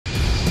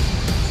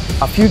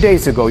A few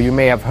days ago, you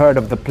may have heard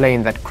of the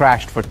plane that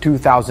crashed for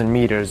 2,000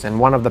 meters and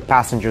one of the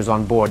passengers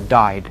on board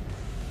died.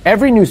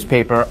 Every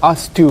newspaper,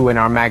 us too in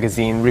our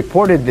magazine,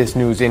 reported this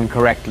news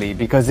incorrectly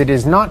because it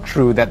is not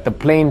true that the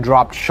plane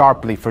dropped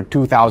sharply for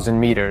 2,000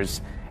 meters.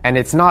 And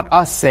it's not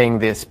us saying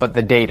this, but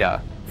the data.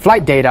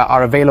 Flight data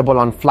are available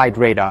on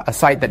FlightRadar, a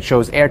site that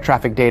shows air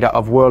traffic data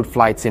of world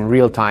flights in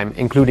real time,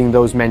 including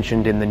those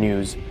mentioned in the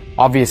news.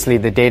 Obviously,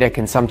 the data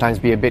can sometimes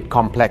be a bit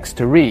complex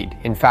to read.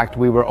 In fact,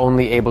 we were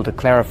only able to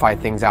clarify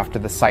things after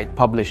the site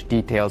published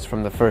details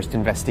from the first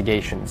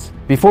investigations.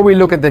 Before we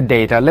look at the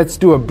data, let's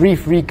do a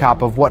brief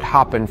recap of what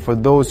happened for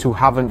those who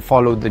haven't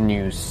followed the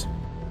news.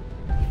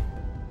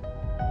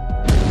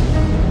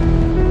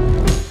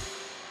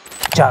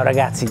 Ciao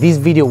ragazzi, this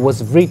video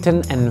was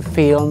written and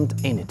filmed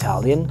in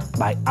Italian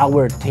by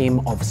our team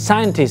of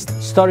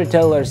scientists,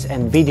 storytellers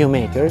and video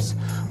makers,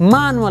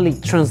 manually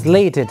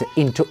translated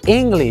into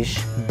English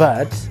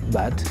but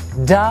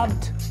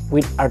dubbed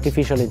with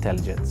artificial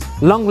intelligence.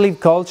 Long live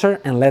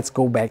culture, and let's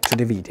go back to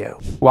the video.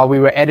 While we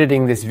were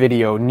editing this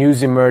video,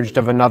 news emerged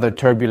of another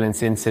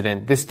turbulence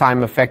incident, this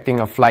time affecting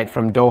a flight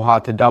from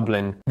Doha to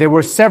Dublin. There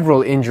were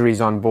several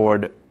injuries on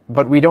board,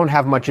 but we don't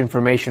have much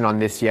information on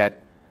this yet,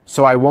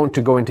 so I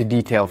won't go into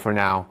detail for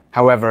now.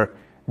 However,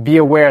 be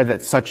aware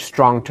that such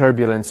strong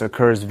turbulence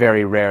occurs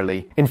very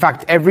rarely. In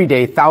fact, every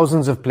day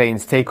thousands of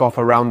planes take off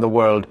around the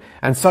world,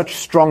 and such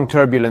strong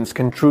turbulence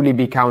can truly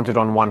be counted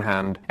on one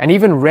hand. And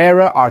even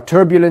rarer are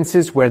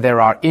turbulences where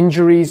there are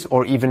injuries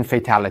or even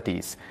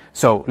fatalities.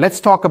 So let's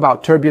talk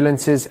about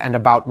turbulences and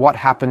about what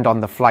happened on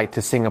the flight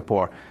to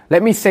Singapore.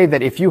 Let me say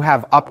that if you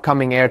have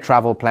upcoming air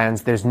travel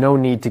plans, there's no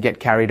need to get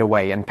carried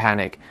away and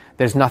panic.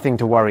 There's nothing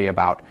to worry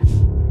about.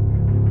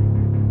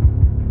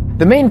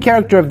 The main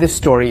character of this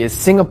story is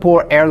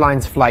Singapore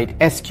Airlines Flight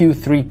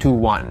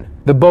SQ321.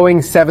 The Boeing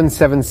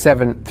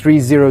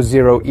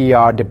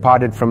 777-300ER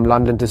departed from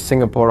London to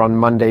Singapore on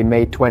Monday,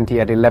 May 20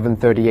 at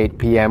 11:38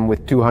 p.m.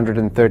 with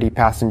 230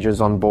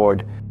 passengers on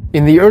board.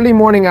 In the early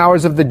morning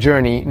hours of the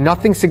journey,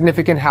 nothing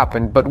significant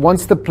happened, but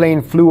once the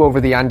plane flew over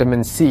the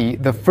Andaman Sea,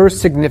 the first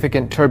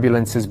significant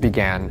turbulences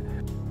began.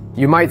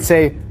 You might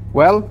say,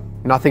 well,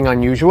 nothing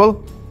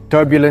unusual.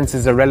 Turbulence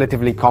is a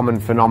relatively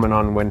common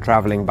phenomenon when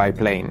traveling by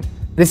plane.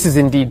 This is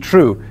indeed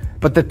true,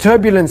 but the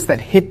turbulence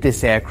that hit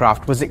this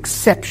aircraft was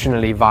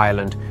exceptionally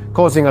violent,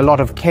 causing a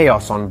lot of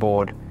chaos on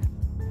board.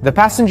 The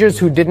passengers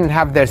who didn't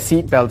have their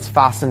seatbelts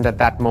fastened at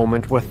that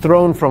moment were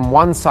thrown from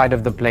one side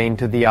of the plane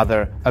to the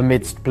other,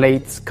 amidst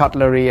plates,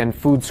 cutlery, and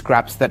food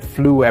scraps that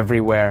flew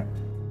everywhere.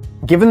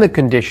 Given the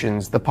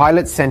conditions, the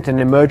pilot sent an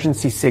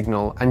emergency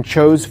signal and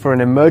chose for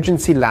an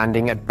emergency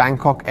landing at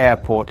Bangkok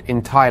Airport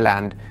in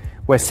Thailand,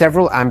 where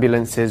several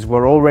ambulances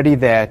were already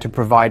there to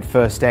provide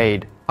first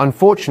aid.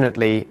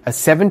 Unfortunately, a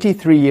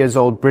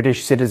 73-year-old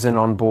British citizen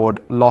on board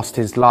lost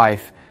his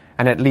life,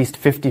 and at least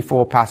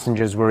 54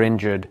 passengers were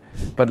injured.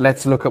 But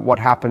let's look at what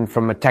happened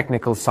from a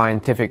technical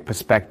scientific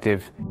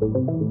perspective.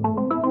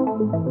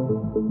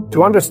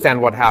 To understand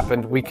what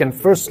happened, we can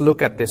first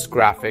look at this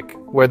graphic,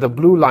 where the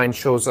blue line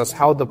shows us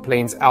how the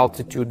plane's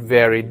altitude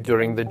varied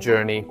during the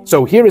journey.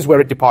 So here is where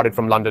it departed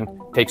from London,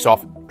 takes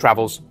off,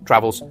 travels,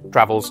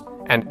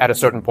 and at a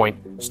certain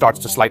point starts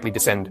to slightly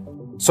descend.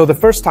 So the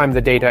first time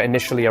the data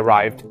initially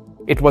arrived,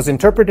 it was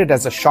interpreted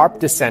as a sharp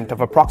descent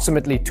of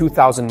approximately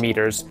 2,000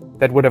 meters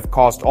that would have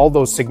caused all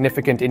those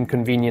significant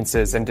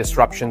inconveniences and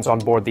disruptions on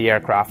board the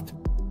aircraft,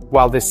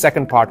 while this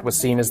second part was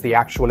seen as the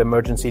actual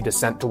emergency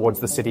descent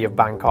towards the city of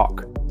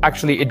Bangkok.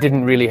 Actually, it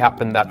didn't really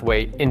happen that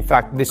way. In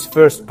fact, this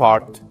first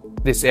part,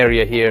 this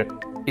area here,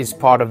 is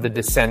part of the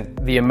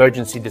descent, the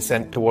emergency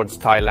descent towards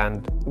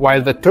Thailand.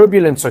 While the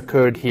turbulence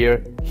occurred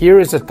here, here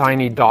is a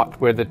tiny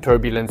dot where the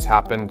turbulence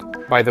happened.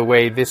 By the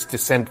way, this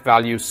descent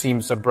value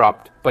seems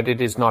abrupt, but it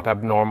is not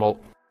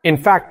abnormal. In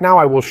fact, now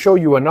I will show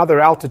you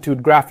another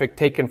altitude graphic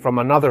taken from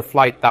another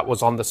flight that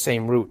was on the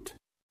same route.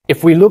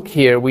 If we look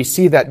here, we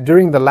see that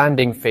during the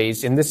landing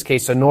phase, in this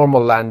case a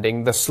normal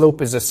landing, the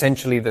slope is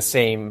essentially the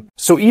same.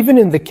 So even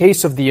in the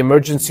case of the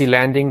emergency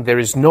landing, there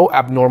is no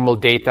abnormal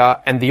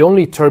data, and the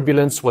only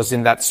turbulence was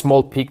in that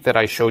small peak that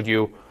I showed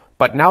you.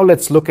 But now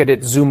let's look at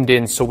it zoomed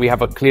in so we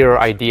have a clearer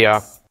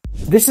idea.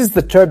 This is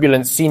the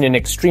turbulence seen in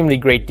extremely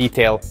great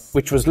detail,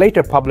 which was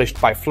later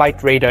published by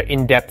FlightRadar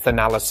in-depth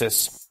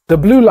analysis. The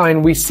blue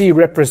line we see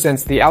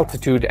represents the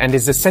altitude and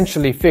is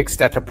essentially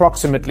fixed at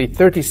approximately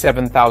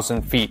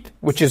 37,000 feet,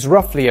 which is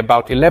roughly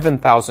about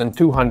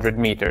 11,200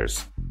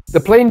 meters. The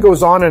plane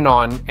goes on,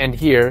 and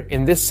here,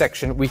 in this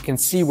section, we can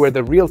see where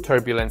the real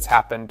turbulence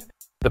happened.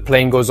 The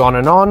plane goes on,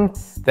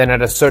 then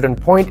at a certain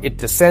point it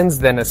descends,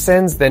 then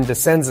ascends, then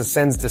descends,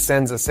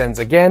 ascends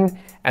again,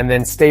 and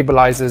then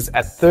stabilizes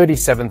at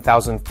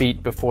 37,000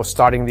 feet before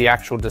starting the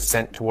actual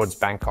descent towards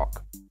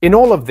Bangkok. In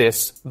all of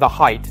this, the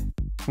height,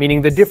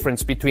 meaning the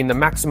difference between the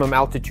maximum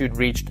altitude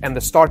reached and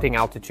the starting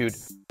altitude,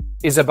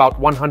 is about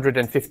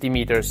 150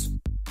 meters,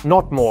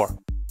 not more.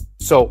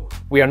 So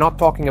we are not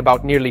talking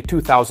about nearly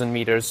 2,000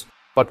 meters,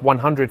 but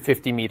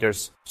 150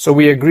 meters. So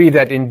we agree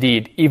that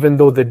indeed, even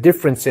though the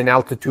difference in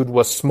altitude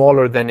was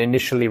smaller than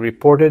initially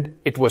reported,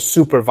 it was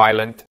super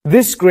violent.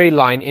 This gray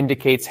line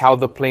indicates how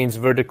the plane's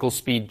vertical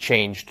speed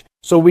changed.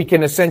 So we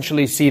can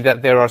essentially see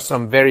that there are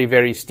some very,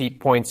 very steep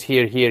points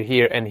here,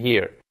 here, and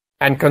here.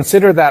 And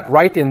consider that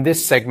right in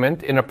this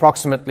segment, in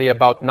approximately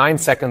about 9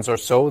 seconds or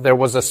so, there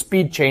was a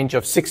speed change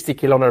of 60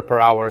 km per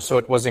hour, so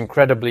it was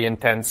incredibly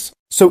intense.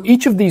 So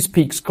each of these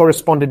peaks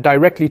corresponded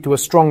directly to a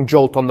strong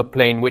jolt on the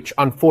plane, which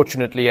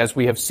unfortunately, as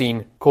we have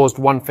seen, caused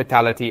one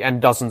fatality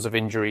and dozens of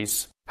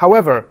injuries.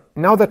 However,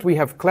 now that we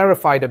have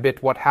clarified a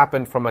bit what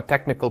happened from a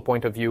technical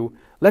point of view,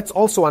 let's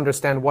also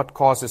understand what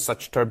causes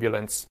such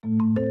turbulence.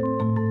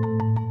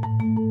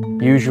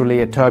 Usually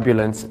a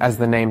turbulence, as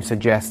the name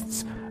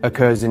suggests,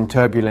 occurs in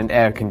turbulent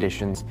air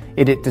conditions,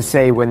 it is to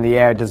say when the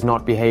air does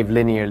not behave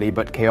linearly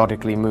but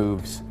chaotically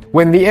moves.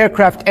 When the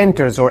aircraft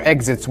enters or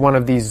exits one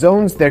of these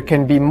zones, there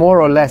can be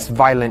more or less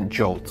violent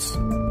jolts.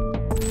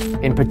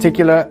 In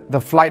particular,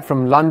 the flight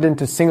from London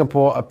to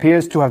Singapore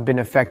appears to have been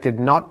affected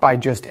not by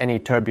just any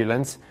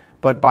turbulence,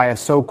 but by a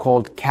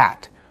so-called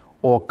CAT,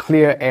 or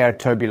clear air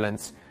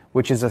turbulence,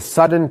 which is a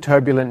sudden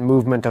turbulent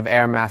movement of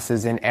air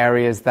masses in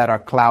areas that are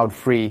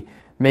cloud-free,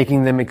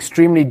 making them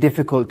extremely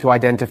difficult to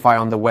identify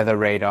on the weather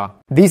radar.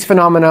 These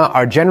phenomena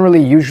are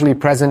generally usually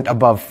present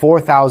above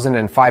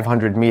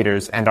 4,500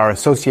 meters and are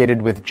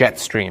associated with jet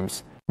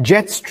streams.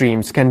 Jet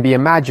streams can be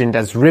imagined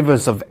as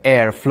rivers of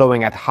air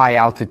flowing at high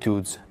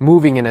altitudes,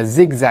 moving in a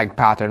zigzag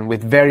pattern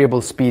with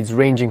variable speeds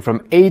ranging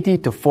from 80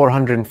 to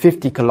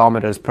 450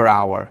 kilometers per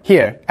hour.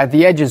 Here, at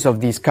the edges of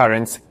these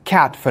currents,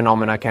 CAT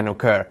phenomena can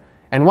occur,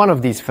 and one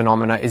of these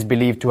phenomena is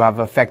believed to have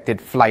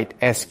affected Flight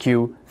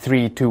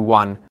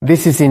SQ321.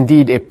 This is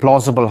indeed a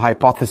plausible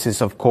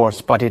hypothesis, of course,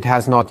 but it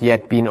has not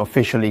yet been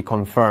officially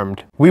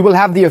confirmed. We will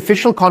have the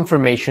official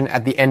confirmation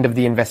at the end of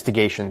the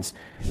investigations.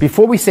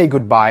 Before we say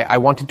goodbye, I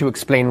wanted to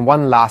explain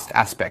one last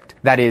aspect.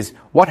 That is,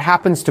 what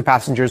happens to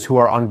passengers who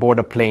are on board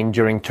a plane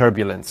during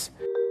turbulence?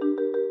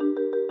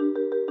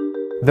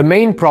 The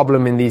main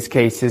problem in these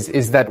cases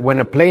is that when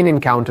a plane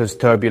encounters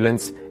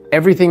turbulence,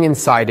 everything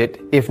inside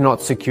it, if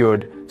not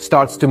secured,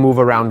 starts to move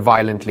around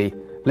violently.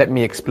 Let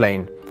me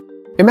explain.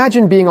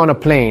 Imagine being on a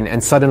plane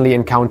and suddenly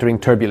encountering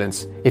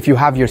turbulence. If you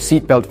have your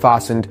seatbelt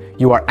fastened,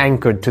 you are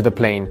anchored to the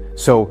plane,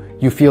 so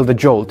you feel the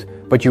jolt,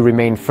 but you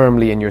remain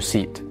firmly in your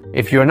seat.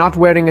 If you're not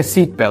wearing a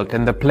seatbelt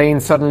and the plane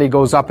suddenly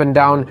goes up and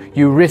down,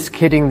 you risk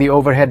hitting the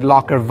overhead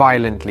locker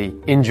violently,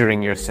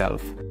 injuring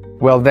yourself.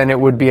 Well, then it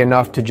would be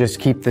enough to just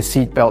keep the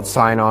seatbelt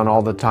sign on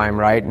all the time,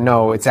 right?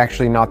 No, it's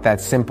actually not that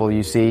simple,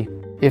 you see.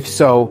 If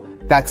so,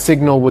 that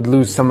signal would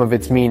lose some of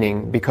its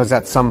meaning because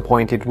at some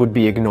point it would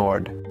be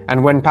ignored.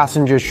 And when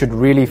passengers should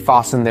really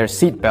fasten their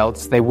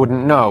seatbelts, they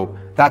wouldn't know.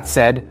 That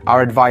said,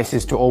 our advice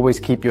is to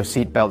always keep your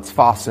seatbelts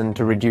fastened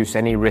to reduce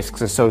any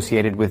risks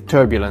associated with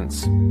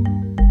turbulence.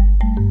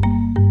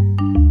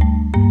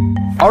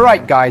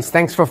 Alright guys,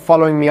 thanks for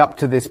following me up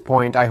to this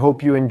point. I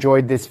hope you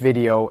enjoyed this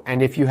video,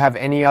 and if you have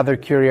any other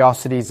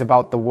curiosities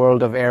about the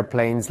world of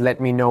airplanes, let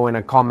me know in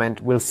a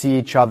comment. We'll see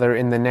each other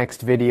in the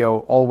next video,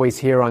 always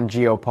here on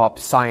Geopop,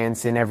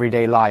 Science in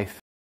Everyday Life.